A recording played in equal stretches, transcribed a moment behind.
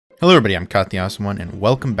Hello everybody, I'm Caught the Awesome One, and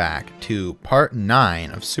welcome back to part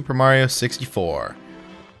 9 of Super Mario 64.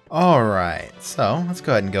 Alright, so let's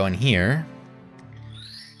go ahead and go in here.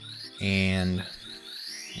 And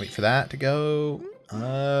wait for that to go.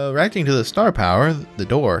 Reacting to the star power, the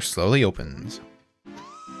door slowly opens.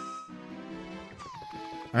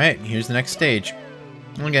 Alright, here's the next stage.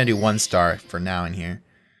 I'm only gonna do 1 star for now in here.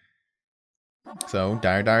 So,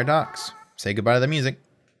 Dire Dire Docks. Say goodbye to the music.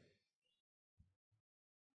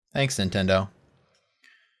 Thanks, Nintendo.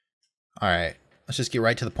 Alright, let's just get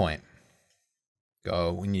right to the point.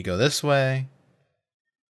 We need to go this way.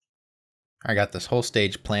 I got this whole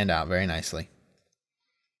stage planned out very nicely.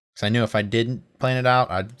 Because I knew if I didn't plan it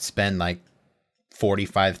out, I'd spend like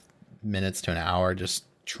 45 minutes to an hour just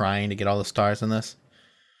trying to get all the stars in this.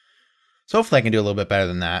 So hopefully I can do a little bit better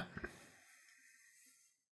than that.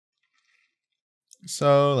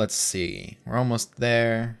 So let's see. We're almost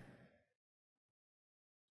there.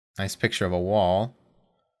 Nice picture of a wall.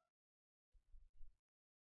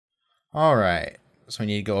 Alright, so we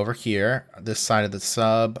need to go over here, this side of the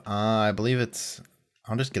sub. I believe it's...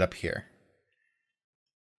 I'll just get up here.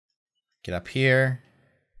 Get up here.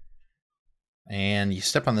 And you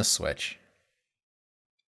step on this switch.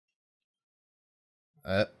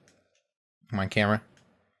 Come on, camera.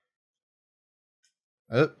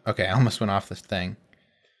 Oh, okay, I almost went off this thing.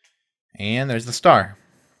 And there's the star.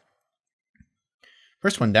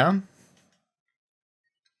 First one down.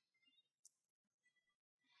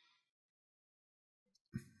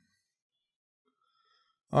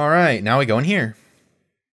 Alright, now we go in here.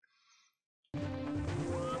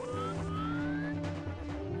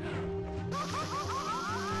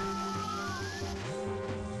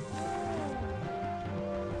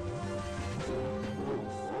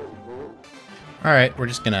 Alright, we're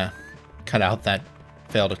just gonna cut out that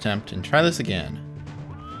failed attempt and try this again.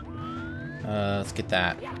 Let's get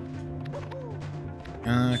that.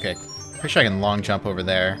 Okay. Pretty sure I can long jump over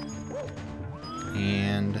there.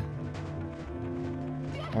 And...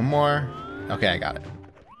 one more. Okay, I got it.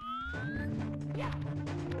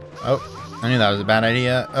 Oh, I knew that was a bad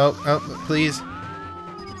idea. Oh, please.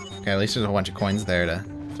 Okay, at least there's a bunch of coins there to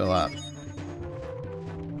fill up.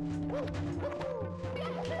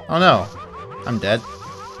 Oh no! I'm dead.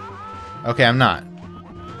 Okay, I'm not.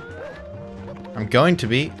 I'm going to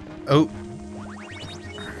be. Oh!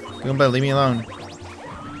 Goomba, leave me alone.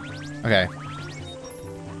 Okay.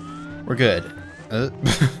 We're good.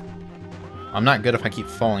 I'm not good if I keep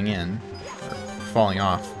falling in. Or falling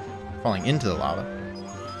off. Falling into the lava.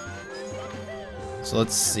 So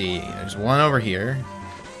let's see. There's one over here.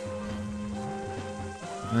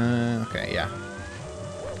 Okay, yeah.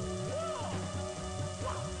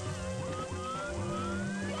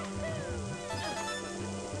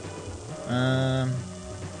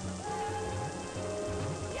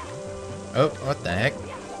 Oh, what the heck?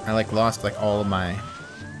 I like lost like all of my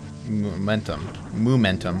momentum.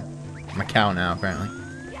 I'm a cow now, apparently.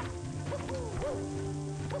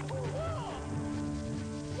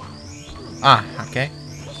 Ah, okay.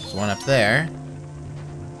 There's one up there.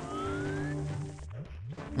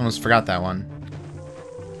 Almost forgot that one.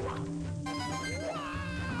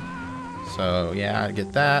 So, yeah, I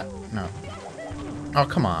get that. No. Oh,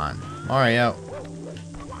 come on. Mario.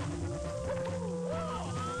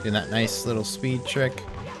 Doing that nice little speed trick.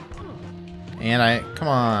 And come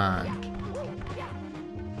on.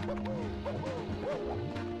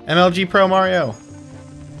 MLG Pro Mario.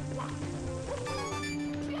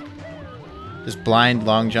 Just blind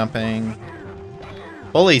long jumping.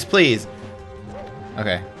 Bullies, please.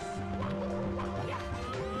 Okay.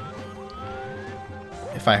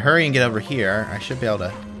 If I hurry and get over here, I should be able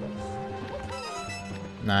to.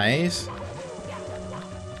 Nice.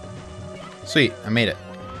 Sweet, I made it.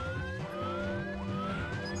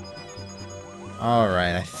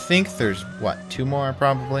 Alright, I think there's, what, 2 more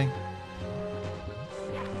probably?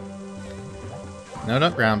 No,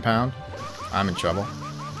 ground pound. I'm in trouble.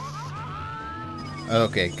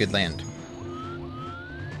 Okay, good land.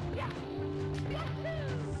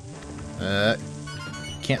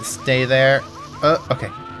 Can't stay there. Okay.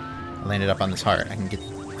 I landed up on this heart. I can get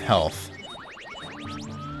health.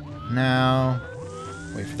 Now,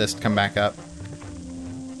 wait for this to come back up.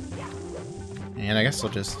 And I guess I'll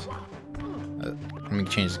just... let me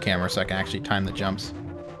change the camera so I can actually time the jumps.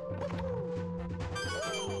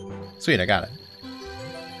 Sweet, I got it.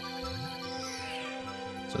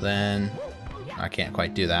 So then... I can't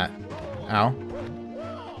quite do that. Ow.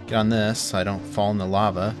 Get on this so I don't fall in the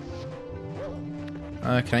lava.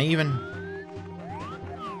 Can I even...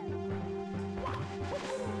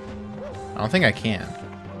 I don't think I can.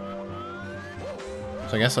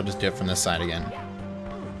 So I guess I'll just do it from this side again.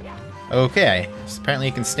 Okay, so apparently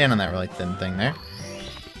you can stand on that really thin thing there.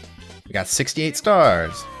 We got 68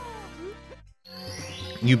 stars.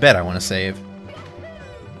 You bet I want to save.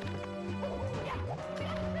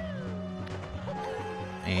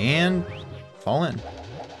 And fall in.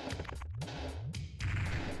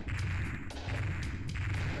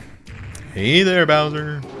 Hey there,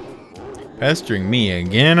 Bowser. Pestering me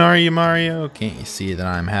again, are you, Mario? Can't you see that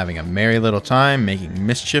I'm having a merry little time making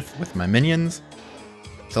mischief with my minions?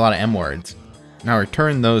 It's a lot of M words. Now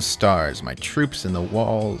return those stars. My troops in the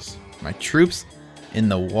walls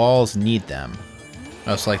need them.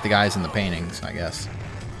 Oh, so like the guys in the paintings, I guess.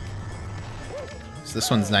 So this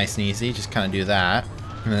one's nice and easy. Just kind of do that.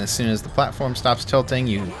 And then as soon as the platform stops tilting,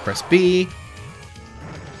 you press B.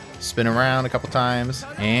 Spin around a couple times.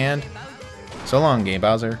 And so long, Game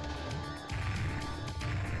Bowser.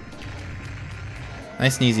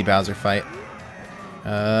 Nice and easy Bowser fight.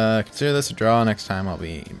 Consider this a draw. Next time I'll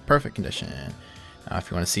be in perfect condition. If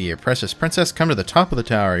you want to see your precious princess, come to the top of the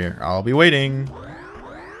tower. I'll be waiting.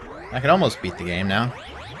 I can almost beat the game now.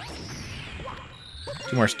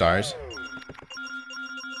 2 more stars.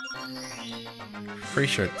 Pretty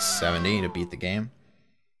sure it's 70 to beat the game.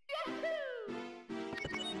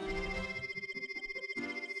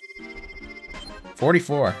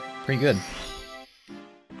 $44. Pretty good.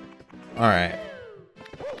 Alright.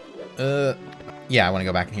 Yeah, I want to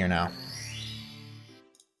go back in here now.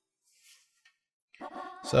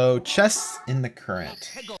 So, chests in the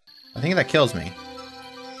current. I think that kills me.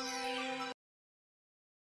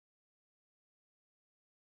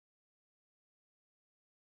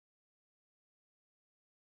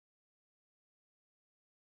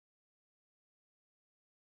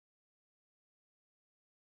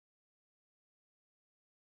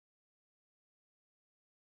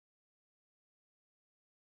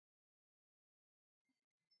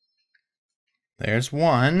 There's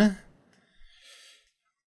one.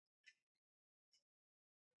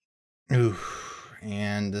 Ooh,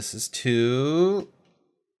 and this is 2.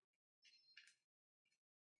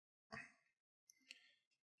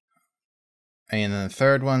 And then the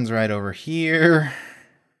third one's right over here.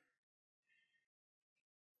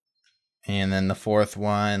 And then the 4th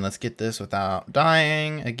one, let's get this without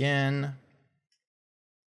dying again.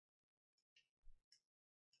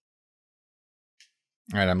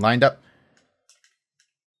 Alright, I'm lined up.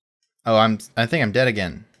 Oh, I think I'm dead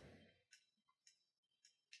again.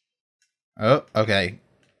 Oh, okay.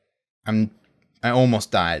 I almost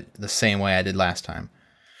died the same way I did last time.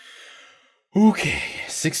 Okay,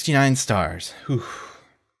 69 stars. Whew.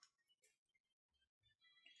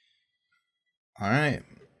 Alright.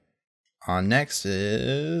 On next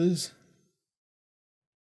is...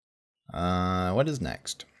 what is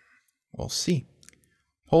next? We'll see.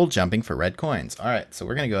 Pole jumping for red coins. Alright, so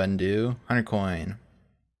we're going to go ahead and do 100 coin.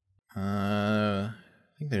 I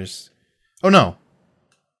think there's... Oh no!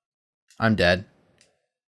 I'm dead.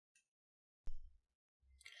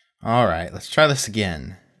 Alright, let's try this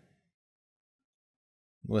again.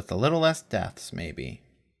 With a little less deaths, maybe.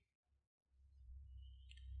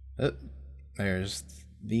 Oh, there's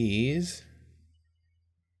these.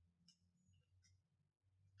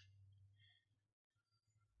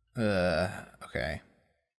 Okay.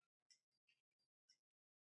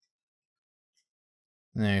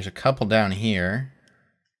 And there's a couple down here.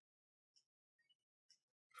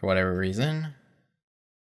 For whatever reason.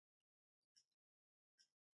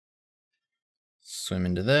 Swim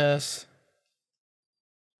into this.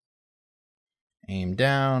 Aim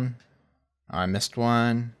down. Oh, I missed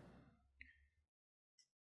one.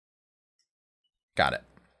 Got it.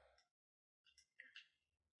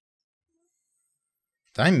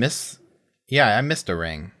 Did I miss? Yeah, I missed a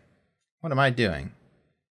ring. What am I doing?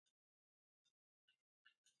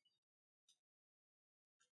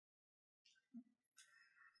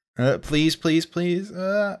 Please, please, please.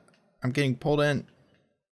 I'm getting pulled in.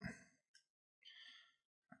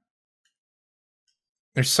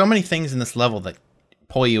 There's so many things in this level that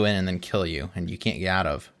pull you in and then kill you, and you can't get out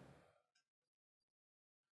of.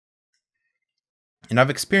 And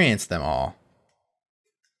I've experienced them all.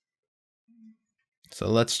 So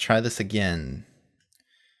let's try this again.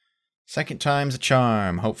 Second time's a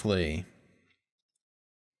charm, hopefully.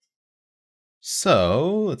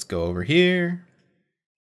 So, let's go over here.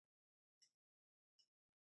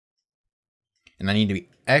 And I need to be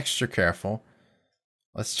extra careful.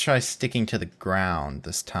 Let's try sticking to the ground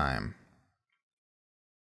this time.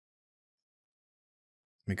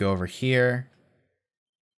 Let me go over here.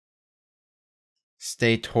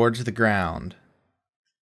 Stay towards the ground.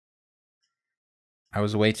 I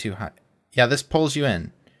was way too high. Yeah, this pulls you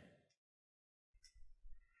in.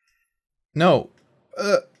 No.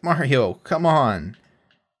 Mario, come on.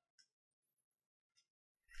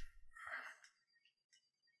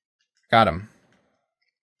 Got him.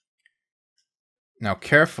 Now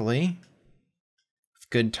carefully, with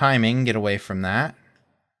good timing, get away from that.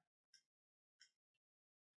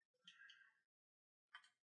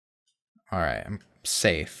 Alright, I'm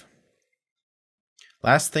safe.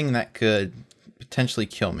 Last thing that could potentially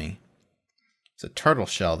kill me is a turtle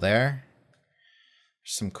shell there.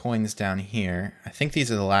 There's some coins down here. I think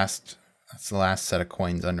these are the last, that's the last set of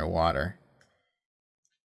coins underwater.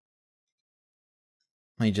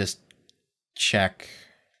 Let me just check.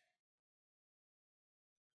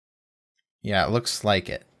 Yeah, it looks like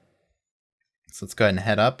it. So let's go ahead and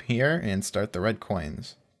head up here and start the red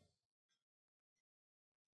coins.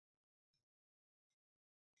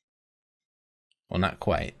 Well, not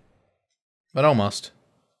quite, but almost.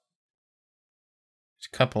 There's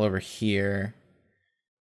a couple over here.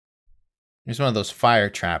 There's one of those fire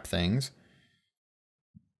trap things.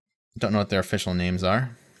 Don't know what their official names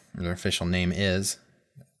are, or their official name is.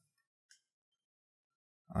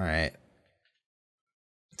 Alright.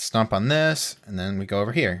 Stomp on this, and then we go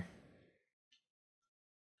over here.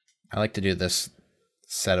 I like to do this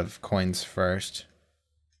set of coins first.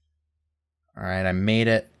 Alright, I made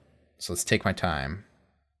it. So let's take my time.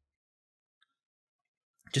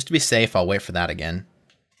 Just to be safe, I'll wait for that again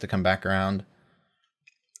to come back around.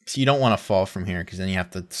 So you don't want to fall from here, because then you have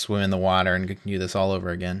to swim in the water and do this all over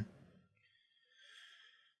again.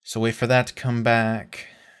 So wait for that to come back.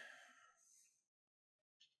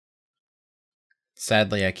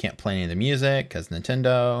 Sadly, I can't play any of the music, because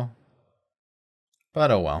Nintendo. But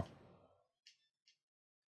oh well.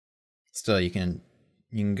 Still, you can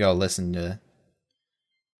go listen to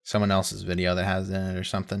someone else's video that has in it or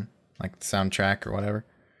something, like the soundtrack or whatever.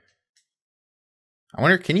 I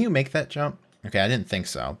wonder, can you make that jump? Okay, I didn't think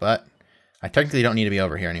so, but I technically don't need to be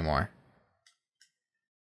over here anymore.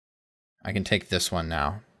 I can take this one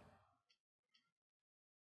now.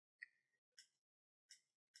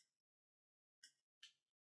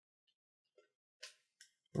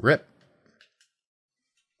 Rip.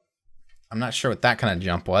 I'm not sure what that kind of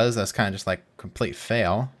jump was. That's kind of just like complete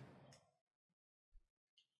fail.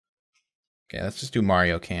 Okay, let's just do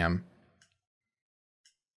Mario Cam.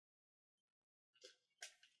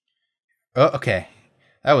 Oh, okay.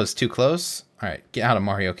 That was too close. Alright, get out of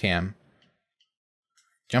Mario Cam.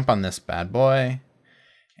 Jump on this bad boy.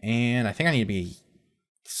 And I think I need to be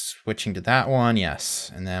switching to that one.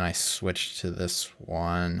 Yes. And then I switch to this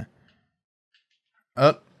one.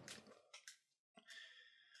 Oh.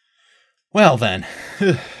 Well then.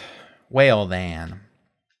 Well then.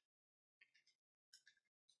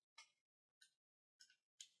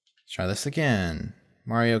 Let's try this again.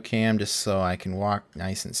 Mario Cam, just so I can walk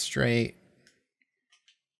nice and straight.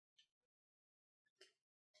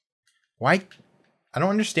 Why? I don't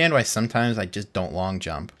understand why sometimes I just don't long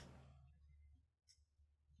jump.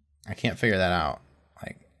 I can't figure that out.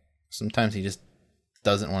 Like, sometimes he just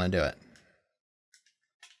doesn't want to do it.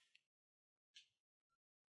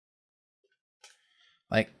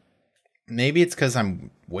 Like, maybe it's because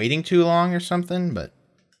I'm waiting too long or something, but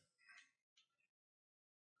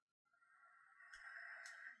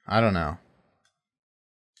I don't know.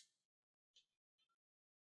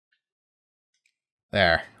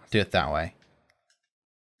 There, I'll do it that way.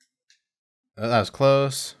 Oh, that was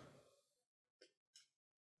close.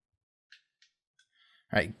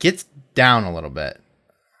 Alright, gets down a little bit.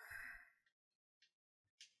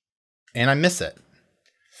 And I miss it.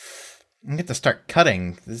 I get to start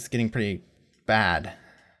cutting. This is getting pretty bad.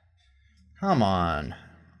 Come on.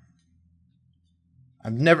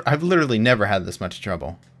 I've literally never had this much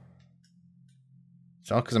trouble.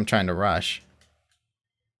 It's all because I'm trying to rush.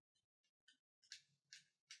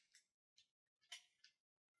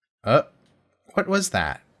 What was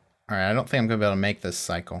that? Alright, I don't think I'm going to be able to make this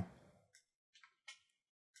cycle.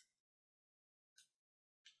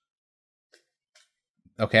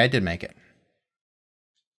 Okay, I did make it.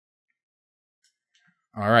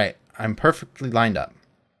 Alright, I'm perfectly lined up.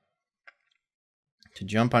 To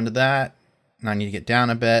jump onto that, now I need to get down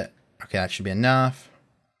a bit. Okay, that should be enough.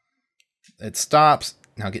 It stops.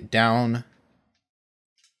 Now get down.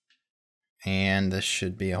 And this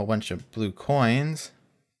should be a whole bunch of blue coins.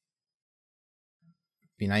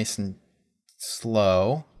 Be nice and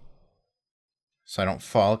slow so I don't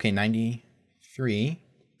fall. Okay, 93.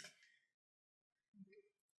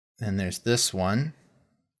 Then there's this one.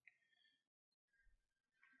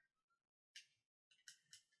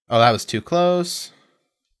 Oh, that was too close.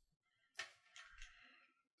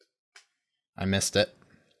 I missed it.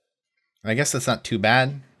 I guess that's not too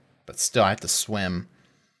bad, but still I have to swim,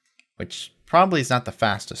 which probably is not the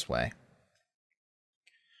fastest way.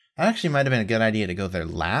 That actually might have been a good idea to go there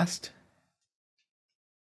last.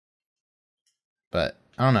 But,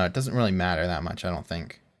 I don't know, it doesn't really matter that much, I don't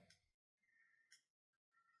think.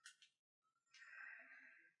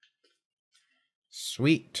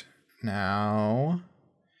 Sweet. Now,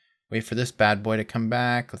 wait for this bad boy to come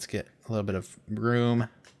back. Let's get a little bit of room.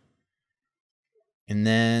 And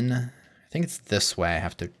then, I think it's this way I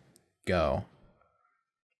have to go.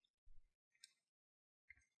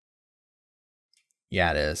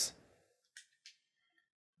 Yeah, it is.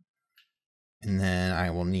 And then I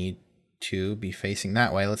will need to be facing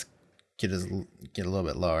that way. Let's get a little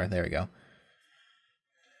bit lower. There we go.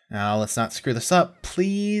 Now, let's not screw this up,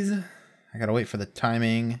 please. I gotta wait for the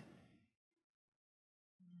timing.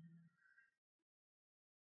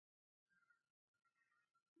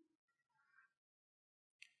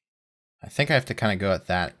 I think I have to kind of go at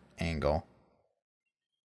that angle.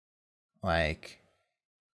 Like,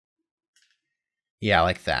 yeah,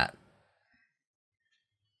 like that.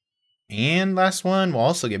 And last one will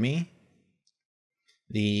also give me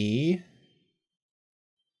the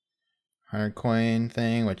 100 coin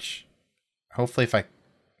thing, which hopefully if I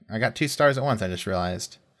got 2 stars at once, I just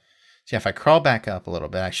realized. So yeah, if I crawl back up a little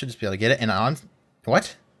bit, I should just be able to get it. And on,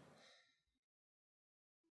 what?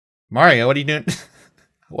 Mario, what are you doing?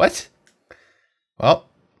 What? Well,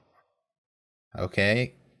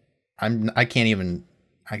 okay. I can't even,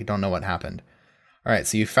 I don't know what happened. All right,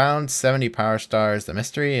 so you found 70 power stars. The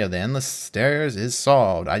mystery of the endless stairs is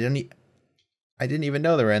solved. I didn't even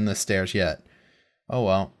know there were endless stairs yet. Oh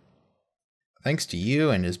well. Thanks to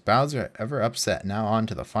you and is Bowser ever upset? Now on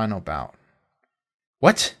to the final bout.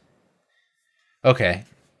 What? Okay.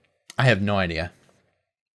 I have no idea.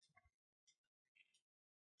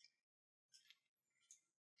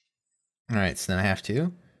 Alright, so then I have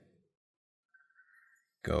to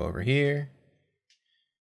go over here.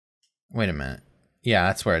 Wait a minute. Yeah,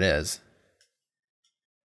 that's where it is.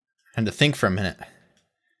 I had to think for a minute.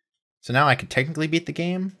 So now I could technically beat the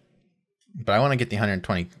game, but I want to get the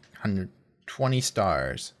 120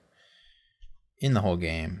 stars in the whole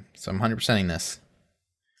game. So I'm 100%ing this,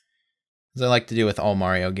 as I like to do with all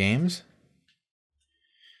Mario games.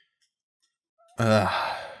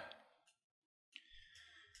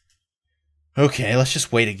 Okay, let's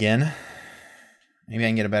just wait again. Maybe I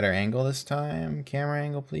can get a better angle this time. Camera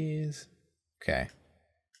angle, please. Okay.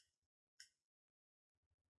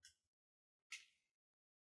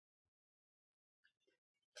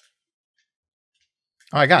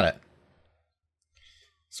 Oh, I got it.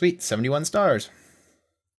 Sweet, 71 stars.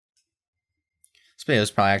 This video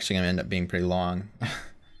is probably actually going to end up being pretty long.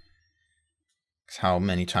 How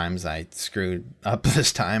many times I screwed up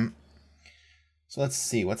this time. So let's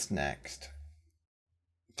see, what's next?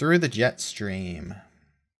 Through the jet stream.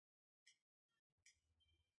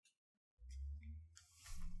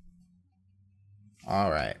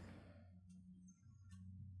 Alright.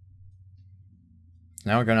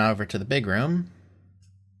 Now we're going over to the big room.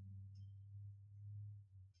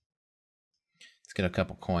 Let's get a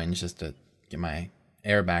couple coins just to get my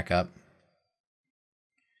air back up.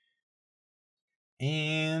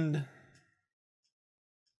 And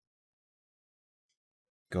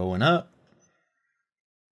going up.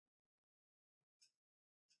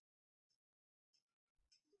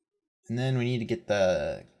 And then we need to get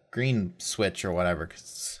the green switch or whatever,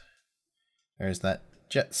 because there's that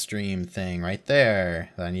jet stream thing right there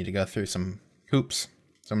that I need to go through some hoops.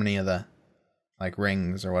 So many of the like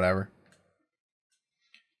rings or whatever.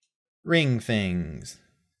 Ring things.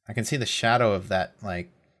 I can see the shadow of that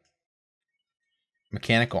like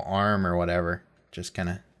mechanical arm or whatever just kind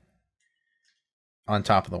of on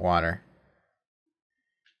top of the water.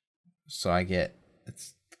 So I get,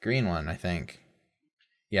 it's the green one, I think.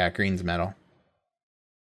 Yeah, green's metal.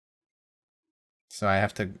 So I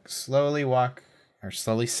have to slowly walk, or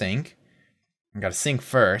slowly sink. I gotta sink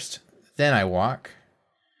first, then I walk.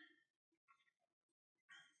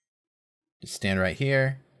 Just stand right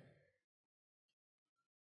here.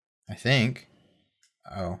 I think.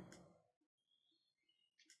 Oh.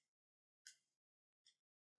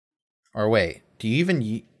 Or wait, do you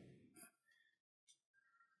even...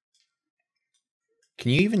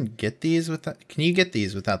 Can you even get these without... Can you get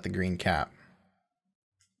these without the green cap?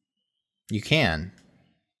 You can.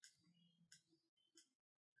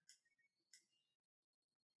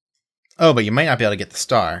 Oh, but you might not be able to get the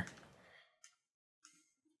star.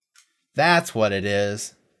 That's what it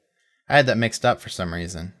is. I had that mixed up for some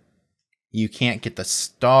reason. You can't get the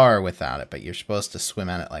star without it, but you're supposed to swim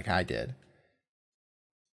at it like I did.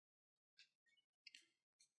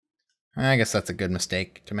 I guess that's a good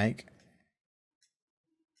mistake to make.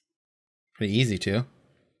 Pretty easy too.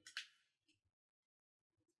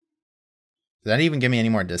 Does that even give me any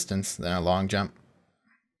more distance than a long jump?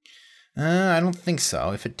 I don't think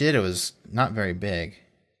so. If it did, it was not very big.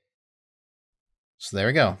 So there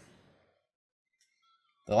we go.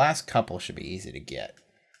 The last couple should be easy to get.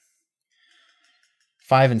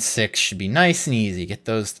 5 and 6 should be nice and easy. Get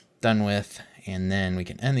those done with, and then we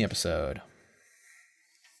can end the episode.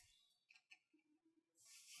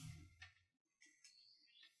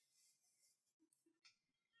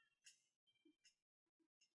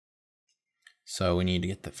 So we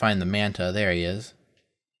need to find the manta. There he is.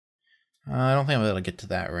 I don't think I'll be able to get to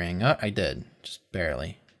that ring. Oh, I did. Just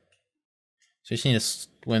barely. So you just need to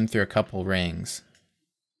swim through a couple rings.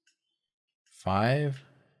 5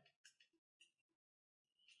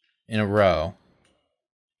 in a row.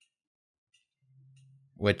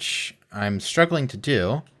 Which I'm struggling to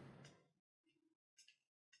do.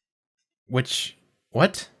 What?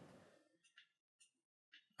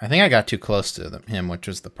 I think I got too close to him, which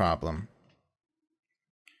was the problem.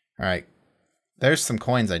 Alright. There's some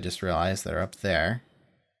coins I just realized that are up there.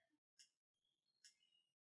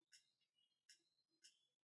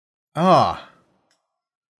 Oh!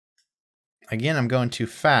 Again, I'm going too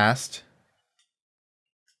fast.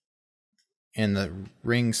 And the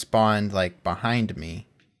ring spawned, like, behind me.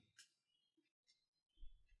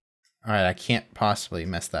 Alright, I can't possibly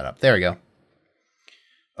mess that up. There we go.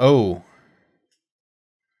 Oh.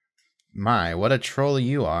 My, what a troll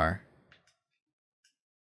you are.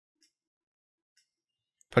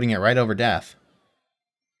 Putting it right over death.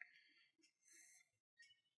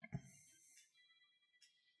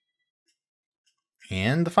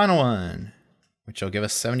 And the final one, which will give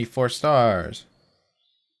us 74 stars.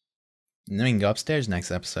 And then we can go upstairs next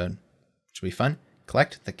episode, which will be fun.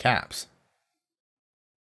 Collect the caps.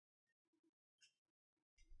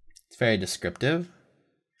 It's very descriptive.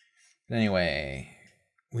 But anyway,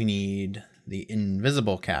 we need the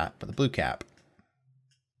invisible cap, or the blue cap.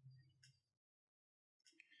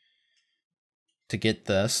 To get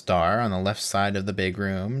the star on the left side of the big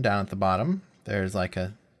room, down at the bottom, there's like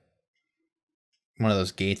one of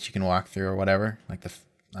those gates you can walk through or whatever. Like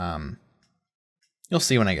you'll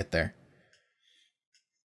see when I get there.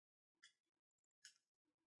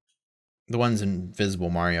 The ones invisible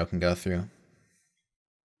Mario can go through.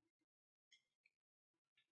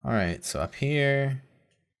 Alright, so up here.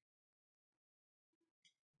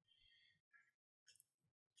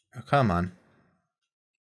 Oh, come on.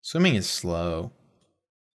 Swimming is slow.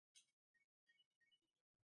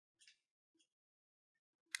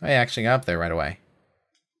 I actually got up there right away.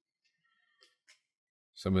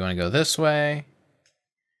 So we want to go this way.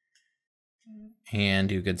 And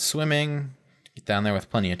do good swimming. Get down there with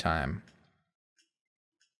plenty of time.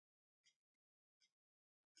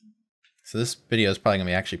 So this video is probably going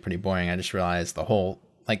to be actually pretty boring. I just realized the whole,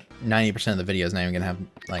 like 90% of the video is not even going to have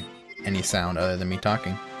like any sound other than me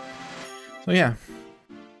talking. So yeah.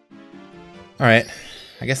 Alright,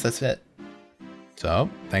 I guess that's it. So,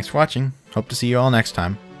 thanks for watching. Hope to see you all next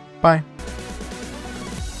time. Bye.